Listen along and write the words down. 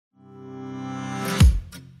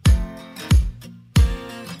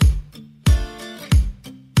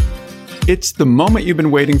It's the moment you've been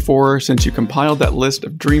waiting for since you compiled that list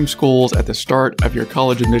of dream schools at the start of your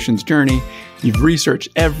college admissions journey. You've researched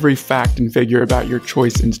every fact and figure about your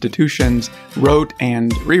choice institutions, wrote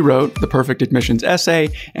and rewrote the perfect admissions essay,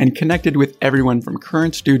 and connected with everyone from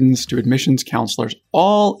current students to admissions counselors,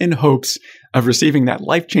 all in hopes of receiving that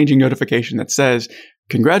life-changing notification that says,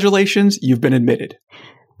 "Congratulations, you've been admitted."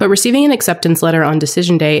 But receiving an acceptance letter on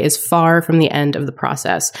decision day is far from the end of the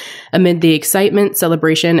process. Amid the excitement,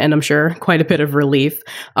 celebration, and I'm sure quite a bit of relief,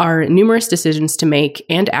 are numerous decisions to make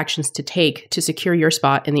and actions to take to secure your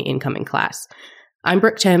spot in the incoming class. I'm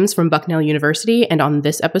Brooke Timms from Bucknell University, and on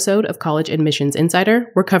this episode of College Admissions Insider,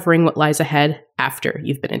 we're covering what lies ahead after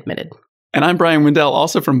you've been admitted. And I'm Brian Wendell,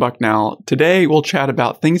 also from Bucknell. Today, we'll chat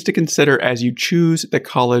about things to consider as you choose the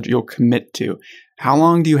college you'll commit to. How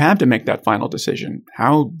long do you have to make that final decision?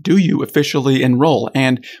 How do you officially enroll?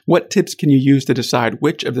 And what tips can you use to decide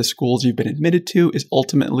which of the schools you've been admitted to is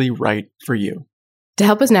ultimately right for you? To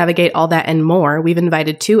help us navigate all that and more, we've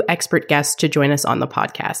invited two expert guests to join us on the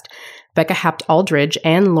podcast. Becca Hapt-Aldridge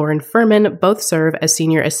and Lauren Furman both serve as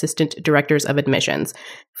Senior Assistant Directors of Admissions.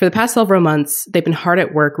 For the past several months, they've been hard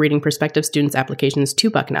at work reading prospective students' applications to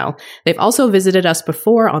Bucknell. They've also visited us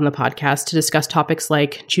before on the podcast to discuss topics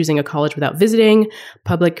like choosing a college without visiting,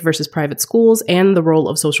 public versus private schools, and the role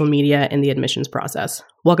of social media in the admissions process.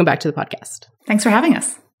 Welcome back to the podcast. Thanks for having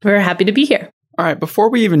us. We're happy to be here. All right, before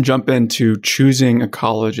we even jump into choosing a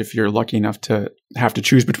college, if you're lucky enough to have to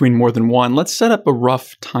choose between more than one, let's set up a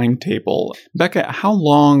rough timetable. Becca, how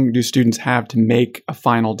long do students have to make a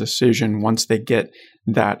final decision once they get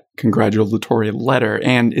that congratulatory letter?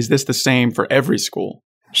 And is this the same for every school?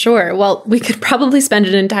 Sure. Well, we could probably spend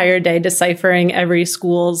an entire day deciphering every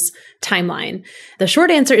school's timeline. The short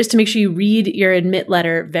answer is to make sure you read your admit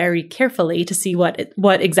letter very carefully to see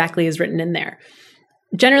what exactly is written in there.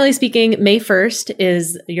 Generally speaking, May 1st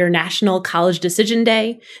is your National College Decision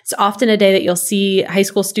Day. It's often a day that you'll see high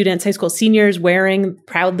school students, high school seniors wearing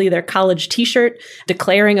proudly their college t-shirt,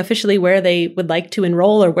 declaring officially where they would like to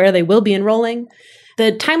enroll or where they will be enrolling.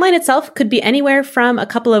 The timeline itself could be anywhere from a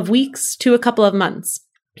couple of weeks to a couple of months.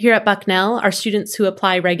 Here at Bucknell, our students who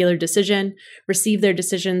apply regular decision receive their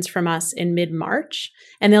decisions from us in mid-March,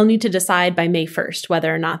 and they'll need to decide by May 1st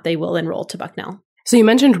whether or not they will enroll to Bucknell. So you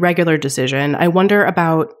mentioned regular decision. I wonder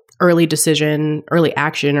about early decision, early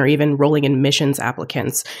action, or even rolling admissions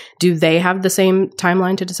applicants. Do they have the same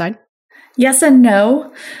timeline to decide? Yes and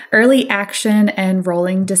no. Early action and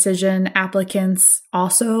rolling decision applicants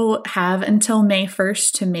also have until May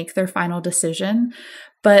 1st to make their final decision,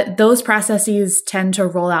 but those processes tend to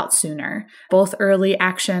roll out sooner. Both early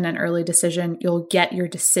action and early decision, you'll get your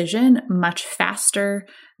decision much faster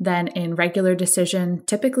than in regular decision,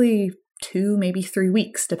 typically 2, maybe 3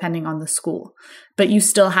 weeks, depending on the school. But you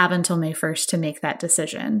still have until May 1st to make that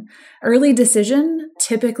decision. Early decision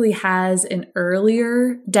typically has an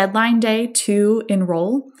earlier deadline day to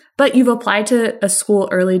enroll, but you've applied to a school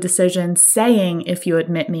early decision saying, if you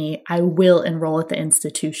admit me, I will enroll at the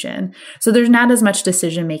institution. So there's not as much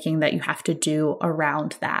decision making that you have to do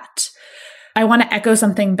around that. I want to echo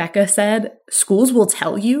something Becca said. Schools will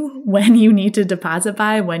tell you when you need to deposit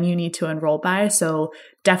by, when you need to enroll by. So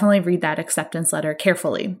definitely read that acceptance letter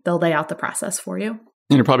carefully. They'll lay out the process for you.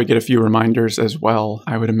 And you'll probably get a few reminders as well,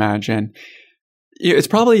 I would imagine. It's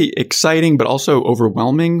probably exciting, but also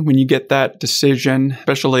overwhelming when you get that decision,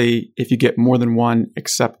 especially if you get more than one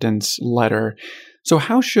acceptance letter. So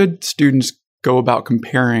how should students go about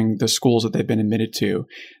comparing the schools that they've been admitted to?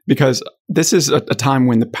 Because this is a time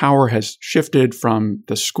when the power has shifted from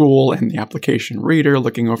the school and the application reader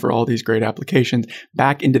looking over all these great applications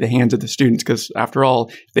back into the hands of the students. Because after all,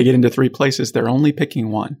 if they get into 3 places, they're only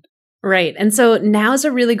picking one. Right. And so now is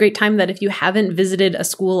a really great time that if you haven't visited a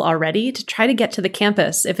school already, to try to get to the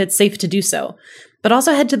campus if it's safe to do so. But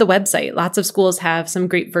also head to the website. Lots of schools have some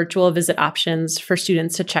great virtual visit options for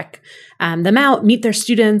students to check them out, meet their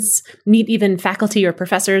students, meet even faculty or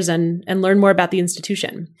professors, and learn more about the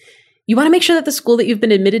institution. You want to make sure that the school that you've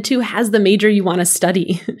been admitted to has the major you want to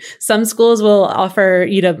study. Some schools will offer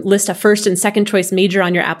you to list a first and second choice major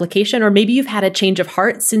on your application, or maybe you've had a change of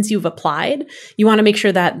heart since you've applied. You want to make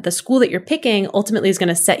sure that the school that you're picking ultimately is going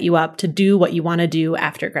to set you up to do what you want to do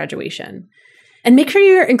after graduation. And make sure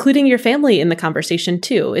you're including your family in the conversation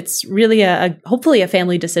too. It's really hopefully a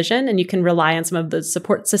family decision, and you can rely on some of the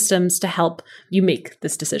support systems to help you make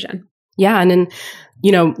this decision. Yeah. And then,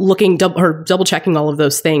 looking double checking all of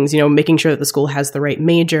those things, making sure that the school has the right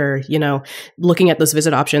major, looking at those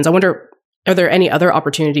visit options. I wonder, are there any other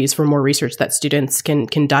opportunities for more research that students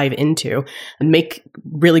can dive into and make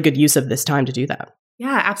really good use of this time to do that?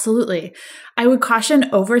 Yeah, absolutely. I would caution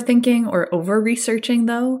overthinking or over-researching,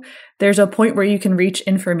 though. There's a point where you can reach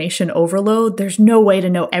information overload. There's no way to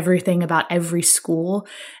know everything about every school.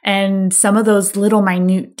 And some of those little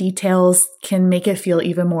minute details can make it feel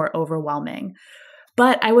even more overwhelming.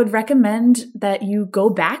 But I would recommend that you go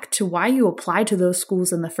back to why you applied to those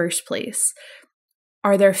schools in the first place.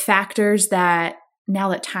 Are there factors that, now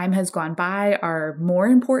that time has gone by, are more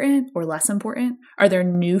important or less important? Are there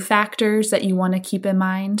new factors that you want to keep in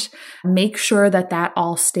mind? Make sure that that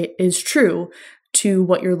all is true to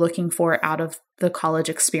what you're looking for out of the college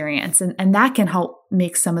experience. And that can help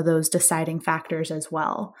make some of those deciding factors as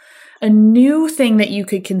well. A new thing that you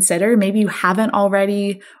could consider, maybe you haven't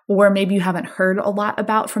already, or maybe you haven't heard a lot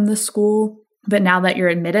about from the school, but now that you're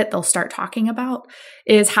admitted, they'll start talking about,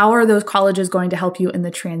 is how are those colleges going to help you in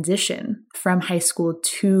the transition from high school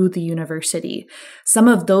to the university? Some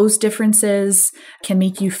of those differences can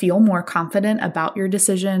make you feel more confident about your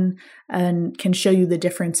decision and can show you the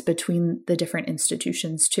difference between the different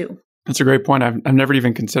institutions too. That's a great point. I've never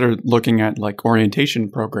even considered looking at like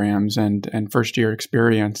orientation programs and first year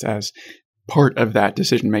experience as part of that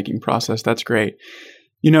decision-making process. That's great.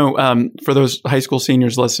 You know, for those high school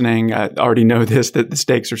seniors listening, I already know this, that the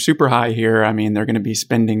stakes are super high here. I mean, they're going to be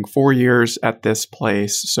spending 4 years at this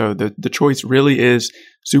place. So the choice really is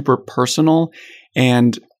super personal,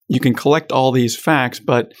 and you can collect all these facts,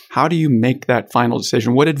 but how do you make that final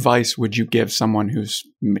decision? What advice would you give someone who's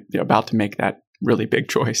about to make that really big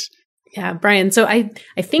choice? Yeah, Brian. So I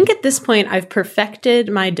think at this point, I've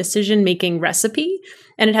perfected my decision-making recipe,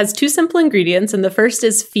 and it has 2 simple ingredients. And the first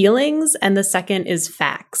is feelings, and the second is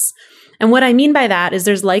facts. And what I mean by that is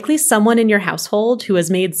there's likely someone in your household who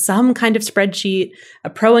has made some kind of spreadsheet, a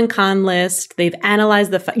pro and con list. They've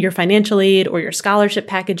analyzed your financial aid or your scholarship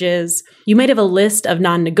packages. You might have a list of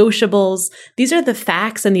non-negotiables. These are the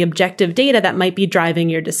facts and the objective data that might be driving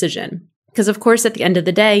your decision. Because of course, at the end of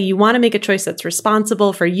the day, you want to make a choice that's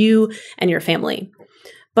responsible for you and your family.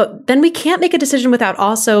 But then we can't make a decision without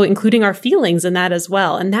also including our feelings in that as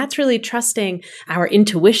well. And that's really trusting our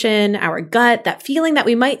intuition, our gut, that feeling that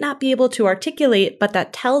we might not be able to articulate, but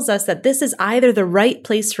that tells us that this is either the right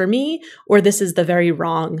place for me or this is the very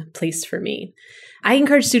wrong place for me. I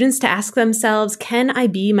encourage students to ask themselves, can I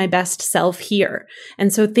be my best self here?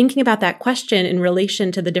 And so thinking about that question in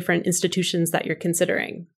relation to the different institutions that you're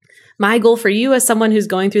considering. My goal for you as someone who's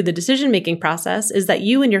going through the decision-making process is that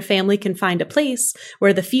you and your family can find a place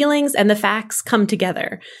where the feelings and the facts come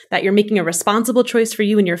together, that you're making a responsible choice for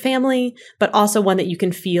you and your family, but also one that you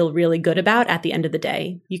can feel really good about at the end of the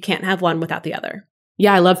day. You can't have one without the other.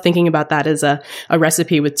 Yeah, I love thinking about that as a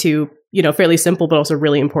recipe with 2, fairly simple, but also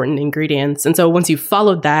really important ingredients. And so once you've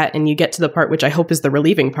followed that and you get to the part, which I hope is the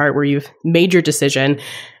relieving part, where you've made your decision,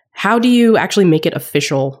 how do you actually make it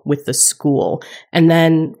official with the school? And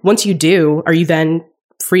then once you do, are you then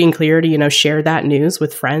free and clear to, share that news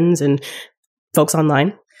with friends and folks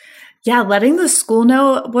online? Yeah, letting the school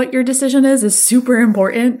know what your decision is super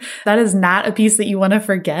important. That is not a piece that you want to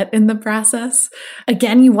forget in the process.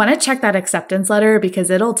 Again, you want to check that acceptance letter because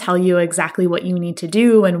it'll tell you exactly what you need to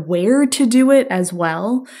do and where to do it as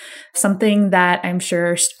well. Something that I'm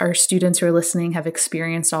sure our students who are listening have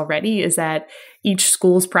experienced already is that each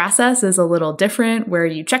school's process is a little different. Where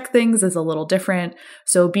you check things is a little different.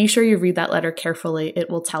 So be sure you read that letter carefully. It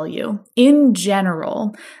will tell you. In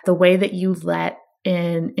general, the way that you let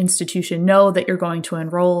an institution know that you're going to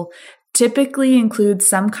enroll typically includes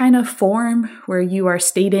some kind of form where you are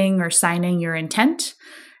stating or signing your intent,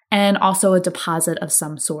 and also a deposit of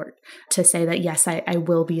some sort to say that, yes, I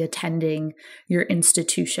will be attending your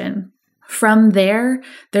institution. From there,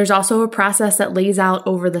 there's also a process that lays out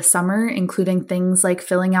over the summer, including things like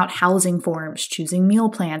filling out housing forms, choosing meal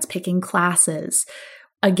plans, picking classes.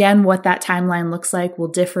 Again, what that timeline looks like will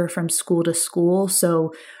differ from school to school.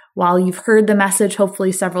 So while you've heard the message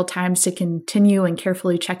hopefully several times to continue and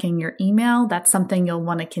carefully checking your email, that's something you'll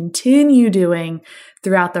want to continue doing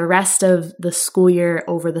throughout the rest of the school year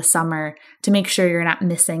over the summer to make sure you're not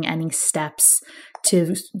missing any steps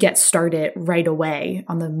to get started right away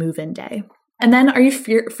on the move-in day. And then are you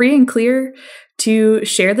free and clear to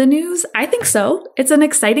share the news? I think so. It's an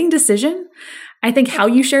exciting decision. I think how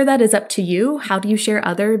you share that is up to you. How do you share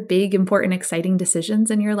other big, important, exciting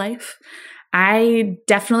decisions in your life? I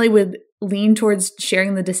definitely would lean towards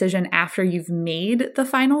sharing the decision after you've made the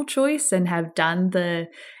final choice and have done the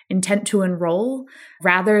intent to enroll,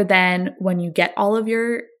 rather than when you get all of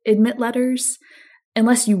your admit letters,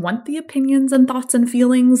 unless you want the opinions and thoughts and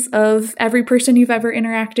feelings of every person you've ever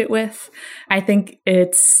interacted with. I think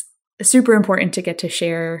it's super important to get to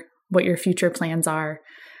share what your future plans are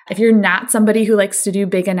If you're not somebody who likes to do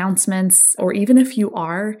big announcements, or even if you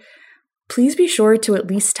are, please be sure to at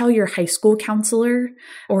least tell your high school counselor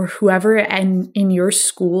or whoever in your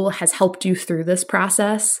school has helped you through this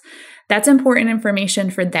process. That's important information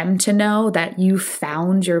for them to know that you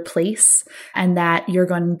found your place and that you're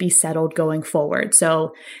going to be settled going forward.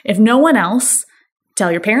 So if no one else,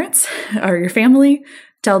 tell your parents or your family,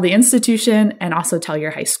 tell the institution, and also tell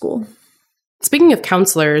your high school. Speaking of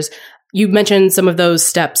counselors, you mentioned some of those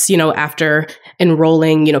steps, after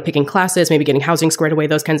enrolling, picking classes, maybe getting housing squared away,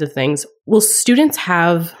 those kinds of things. Will students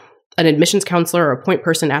have an admissions counselor or a point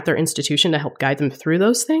person at their institution to help guide them through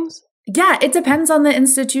those things? Yeah, it depends on the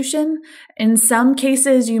institution. In some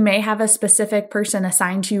cases, you may have a specific person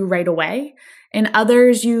assigned to you right away. In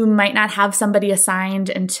others, you might not have somebody assigned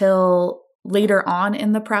until later on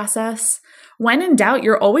in the process. When in doubt,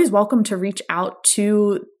 you're always welcome to reach out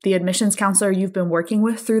to the admissions counselor you've been working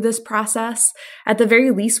with through this process. At the very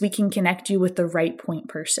least, we can connect you with the right point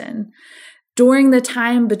person. During the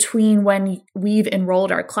time between when we've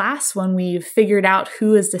enrolled our class, when we've figured out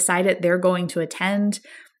who has decided they're going to attend,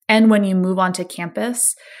 and when you move onto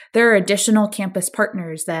campus, there are additional campus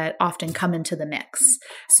partners that often come into the mix.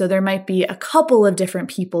 So there might be a couple of different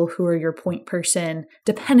people who are your point person,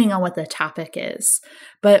 depending on what the topic is.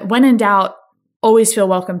 But when in doubt, always feel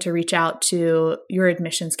welcome to reach out to your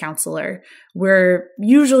admissions counselor. We're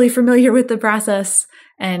usually familiar with the process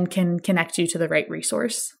and can connect you to the right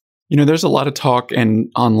resource. There's a lot of talk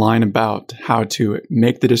online about how to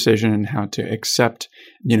make the decision and how to accept,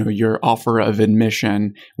 your offer of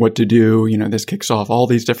admission, what to do. This kicks off all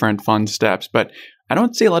these different fun steps. But I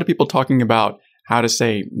don't see a lot of people talking about how to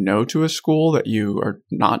say no to a school that you are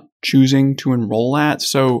not choosing to enroll at.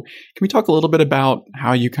 So can we talk a little bit about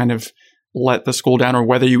how you kind of let the school down, or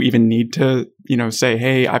whether you even need to, say,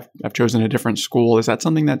 hey, I've chosen a different school? Is that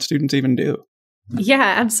something that students even do?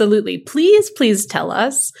 Yeah, absolutely. Please tell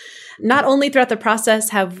us. Not only throughout the process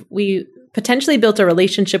have we potentially built a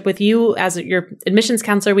relationship with you as your admissions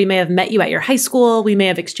counselor, we may have met you at your high school, we may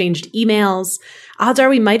have exchanged emails. Odds are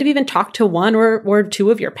we might have even talked to one or two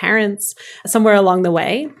of your parents somewhere along the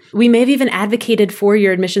way. We may have even advocated for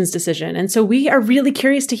your admissions decision. And so we are really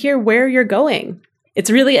curious to hear where you're going. It's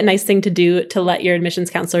really a nice thing to do to let your admissions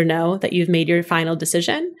counselor know that you've made your final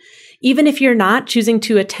decision. Even if you're not choosing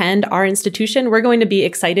to attend our institution, we're going to be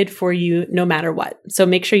excited for you no matter what. So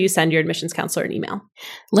make sure you send your admissions counselor an email.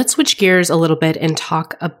 Let's switch gears a little bit and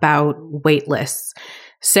talk about wait lists.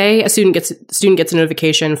 Say a student gets a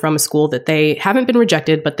notification from a school that they haven't been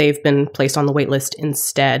rejected, but they've been placed on the wait list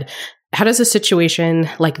instead. How does a situation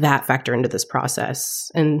like that factor into this process?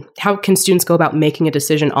 And how can students go about making a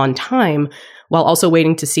decision on time while also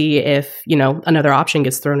waiting to see if, another option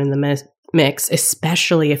gets thrown in the mix,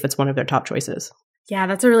 especially if it's one of their top choices? Yeah,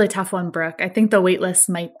 that's a really tough one, Brooke. I think the waitlist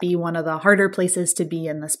might be one of the harder places to be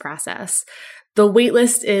in this process. The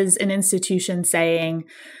waitlist is an institution saying,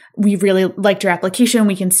 we really liked your application,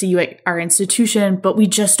 we can see you at our institution, but we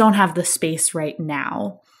just don't have the space right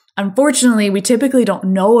now. Unfortunately, we typically don't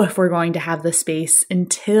know if we're going to have the space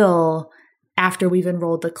until after we've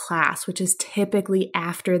enrolled the class, which is typically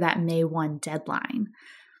after that May 1 deadline.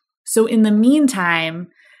 So in the meantime,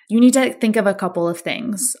 you need to think of a couple of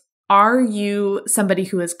things. Are you somebody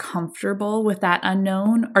who is comfortable with that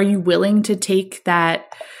unknown? Are you willing to take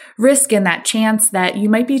that risk and that chance that you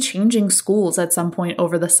might be changing schools at some point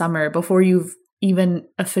over the summer before you've even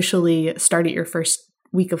officially started your first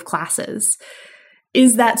week of classes?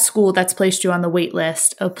 Is that school that's placed you on the wait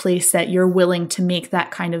list a place that you're willing to make that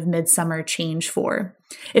kind of midsummer change for?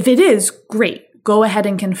 If it is, great. Go ahead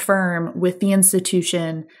and confirm with the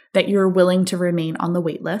institution that you're willing to remain on the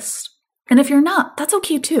wait list. And if you're not, that's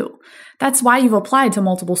okay too. That's why you've applied to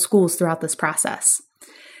multiple schools throughout this process.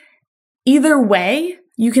 Either way,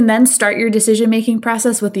 you can then start your decision-making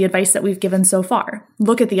process with the advice that we've given so far.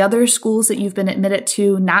 Look at the other schools that you've been admitted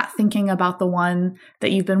to, not thinking about the one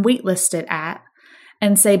that you've been waitlisted at,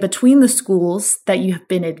 and say between the schools that you have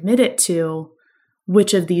been admitted to,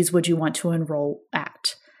 which of these would you want to enroll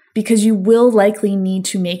at? Because you will likely need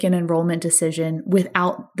to make an enrollment decision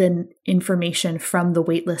without the information from the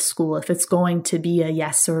waitlist school if it's going to be a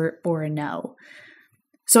yes or a no.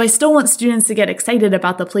 So I still want students to get excited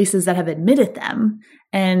about the places that have admitted them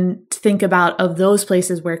and think about, of those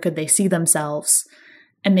places, where could they see themselves,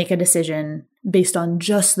 and make a decision based on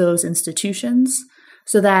just those institutions,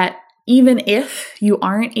 so that even if you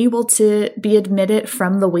aren't able to be admitted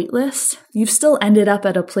from the waitlist, you've still ended up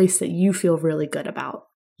at a place that you feel really good about.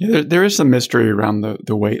 Yeah, there is some mystery around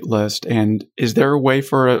the wait list. And is there a way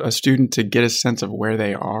for a student to get a sense of where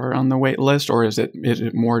they are on the wait list? Or is it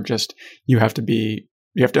more just you have to be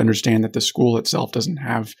you have to understand that the school itself doesn't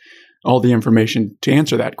have all the information to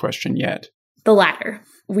answer that question yet. The latter.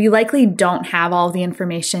 We likely don't have all the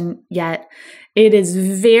information yet. It is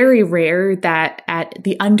very rare that at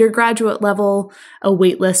the undergraduate level, a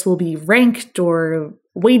waitlist will be ranked or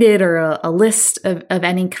weighted or a list of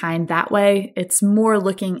any kind that way. It's more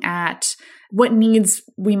looking at what needs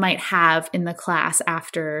we might have in the class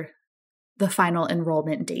after the final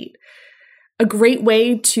enrollment date. A great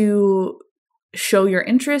way to show your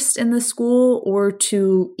interest in the school or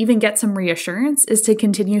to even get some reassurance is to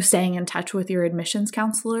continue staying in touch with your admissions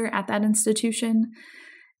counselor at that institution.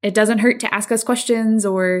 It doesn't hurt to ask us questions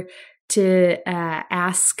or to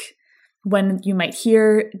ask when you might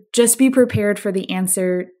hear. Just be prepared for the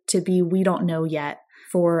answer to be "we don't know yet"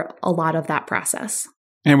 for a lot of that process.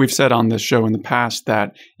 And we've said on this show in the past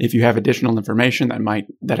that if you have additional information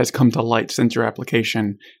that has come to light since your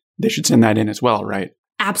application, they should send that in as well, right?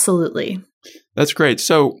 Absolutely. That's great.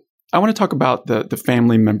 So I want to talk about the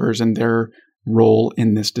family members and their role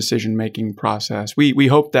in this decision-making process. We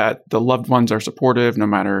hope that the loved ones are supportive no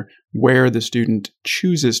matter where the student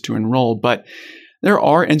chooses to enroll, but there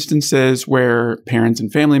are instances where parents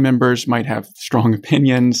and family members might have strong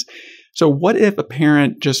opinions. So what if a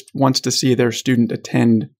parent just wants to see their student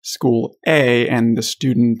attend school A and the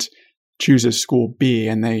student chooses school B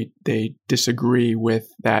and they disagree with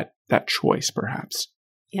that choice perhaps?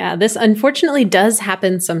 Yeah, this unfortunately does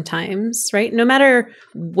happen sometimes, right? No matter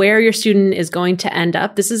where your student is going to end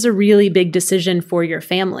up, this is a really big decision for your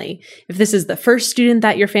family. If this is the first student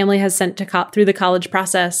that your family has sent to through the college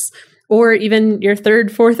process, or even your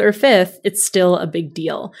third, fourth, or fifth, it's still a big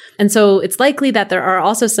deal. And so it's likely that there are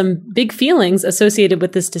also some big feelings associated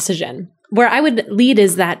with this decision. Where I would lead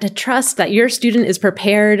is that to trust that your student is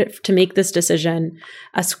prepared to make this decision.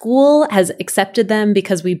 A school has accepted them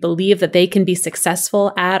because we believe that they can be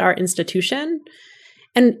successful at our institution.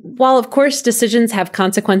 And while, of course, decisions have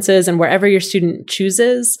consequences and wherever your student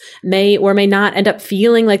chooses may or may not end up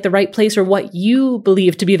feeling like the right place or what you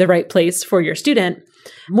believe to be the right place for your student,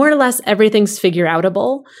 more or less everything's figure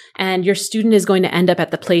outable, and your student is going to end up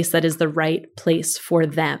at the place that is the right place for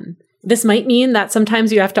them. This might mean that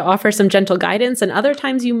sometimes you have to offer some gentle guidance, and other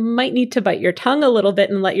times you might need to bite your tongue a little bit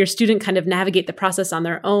and let your student kind of navigate the process on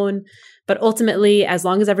their own. But ultimately, as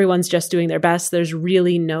long as everyone's just doing their best, there's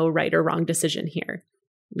really no right or wrong decision here.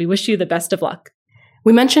 We wish you the best of luck.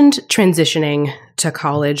 We mentioned transitioning to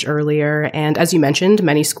college earlier, and as you mentioned,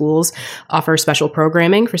 many schools offer special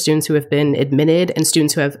programming for students who have been admitted and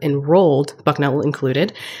students who have enrolled, Bucknell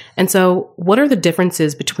included. And so what are the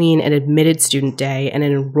differences between an admitted student day and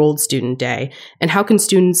an enrolled student day, and how can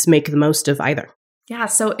students make the most of either? Yeah,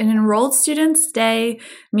 so an enrolled student's day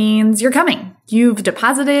means you're coming. You've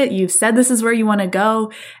deposited, you've said this is where you want to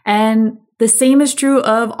go, and the same is true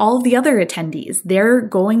of all of the other attendees. They're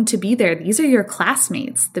going to be there. These are your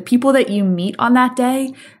classmates. The people that you meet on that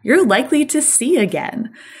day, you're likely to see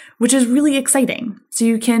again, which is really exciting. So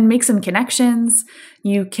you can make some connections.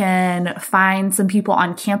 You can find some people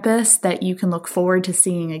on campus that you can look forward to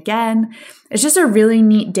seeing again. It's just a really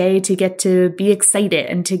neat day to get to be excited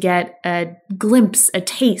and to get a glimpse, a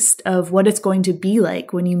taste of what it's going to be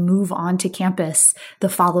like when you move on to campus the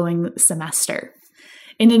following semester.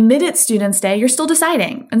 In Admitted Students Day, you're still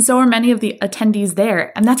deciding, and so are many of the attendees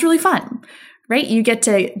there, and that's really fun, right? You get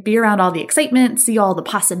to be around all the excitement, see all the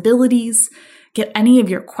possibilities, get any of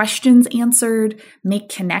your questions answered, make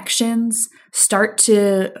connections, start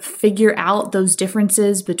to figure out those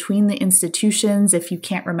differences between the institutions if you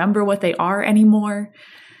can't remember what they are anymore.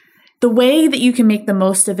 The way that you can make the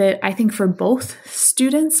most of it, I think for both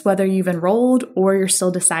students, whether you've enrolled or you're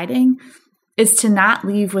still deciding, is to not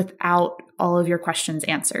leave without all of your questions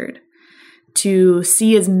answered, to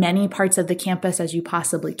see as many parts of the campus as you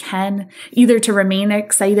possibly can, either to remain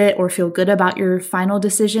excited or feel good about your final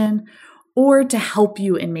decision, or to help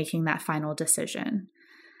you in making that final decision.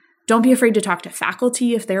 Don't be afraid to talk to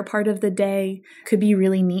faculty if they're part of the day. Could be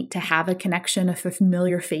really neat to have a connection of a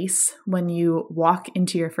familiar face when you walk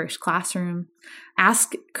into your first classroom.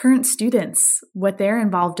 Ask current students what they're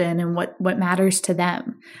involved in and what matters to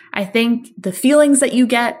them. I think the feelings that you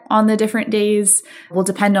get on the different days will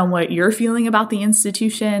depend on what you're feeling about the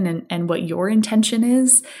institution and what your intention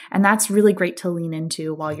is. And that's really great to lean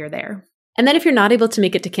into while you're there. And then if you're not able to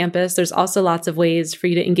make it to campus, there's also lots of ways for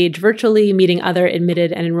you to engage virtually, meeting other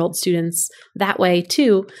admitted and enrolled students that way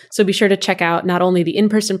too. So be sure to check out not only the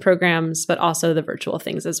in-person programs, but also the virtual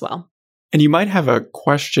things as well. And you might have a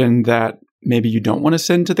question that maybe you don't want to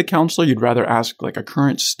send to the counselor. You'd rather ask like a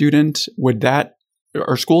current student. Would that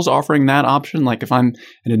Are schools offering that option? Like if I'm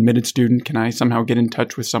an admitted student, can I somehow get in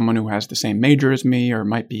touch with someone who has the same major as me or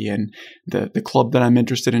might be in the club that I'm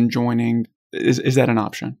interested in joining? Is that an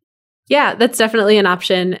option? Yeah, that's definitely an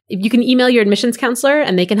option. You can email your admissions counselor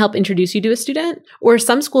and they can help introduce you to a student. Or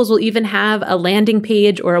some schools will even have a landing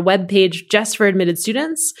page or a web page just for admitted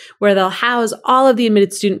students where they'll house all of the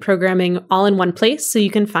admitted student programming all in one place so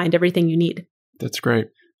you can find everything you need. That's great.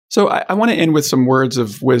 So I want to end with some words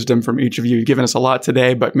of wisdom from each of you. You've given us a lot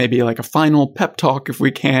today, but maybe like a final pep talk if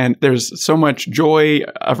we can. There's so much joy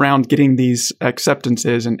around getting these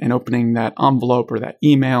acceptances and opening that envelope or that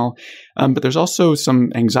email. But there's also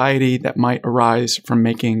some anxiety that might arise from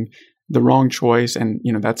making the wrong choice. And,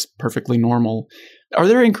 that's perfectly normal. Are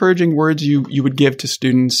there encouraging words you would give to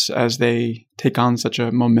students as they take on such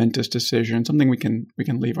a momentous decision? Something we can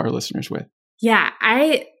leave our listeners with? Yeah,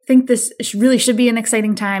 I think this really should be an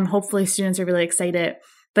exciting time. Hopefully students are really excited.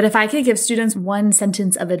 But if I could give students one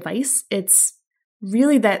sentence of advice, it's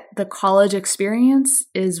really that the college experience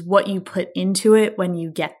is what you put into it when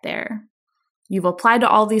you get there. You've applied to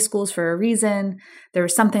all these schools for a reason. There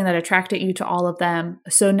was something that attracted you to all of them.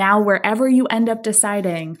 So now wherever you end up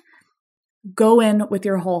deciding, go in with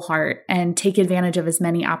your whole heart and take advantage of as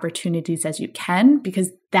many opportunities as you can,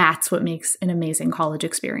 because that's what makes an amazing college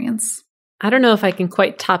experience. I don't know if I can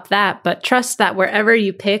quite top that, but trust that wherever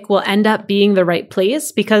you pick will end up being the right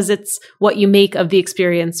place because it's what you make of the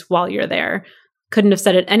experience while you're there. Couldn't have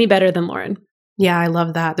said it any better than Lauren. Yeah, I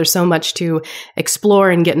love that. There's so much to explore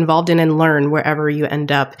and get involved in and learn wherever you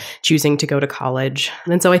end up choosing to go to college.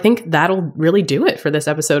 And so I think that'll really do it for this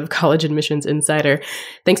episode of College Admissions Insider.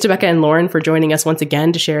 Thanks to Becca and Lauren for joining us once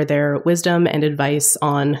again to share their wisdom and advice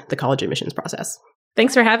on the college admissions process.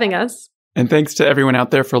 Thanks for having us. And thanks to everyone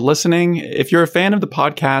out there for listening. If you're a fan of the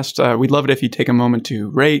podcast, we'd love it if you take a moment to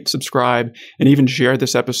rate, subscribe, and even share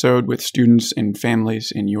this episode with students and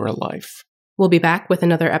families in your life. We'll be back with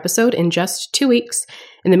another episode in just 2 weeks.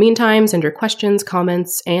 In the meantime, send your questions,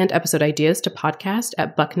 comments, and episode ideas to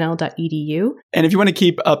podcast@bucknell.edu. And if you want to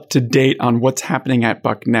keep up to date on what's happening at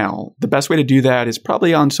Bucknell, the best way to do that is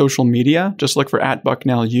probably on social media. Just look for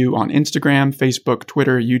 @BucknellU on Instagram, Facebook,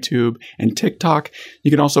 Twitter, YouTube, and TikTok.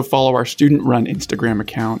 You can also follow our student-run Instagram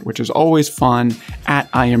account, which is always fun,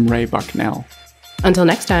 @IamRayBucknell. Until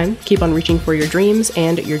next time, keep on reaching for your dreams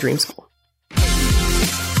and your dream school.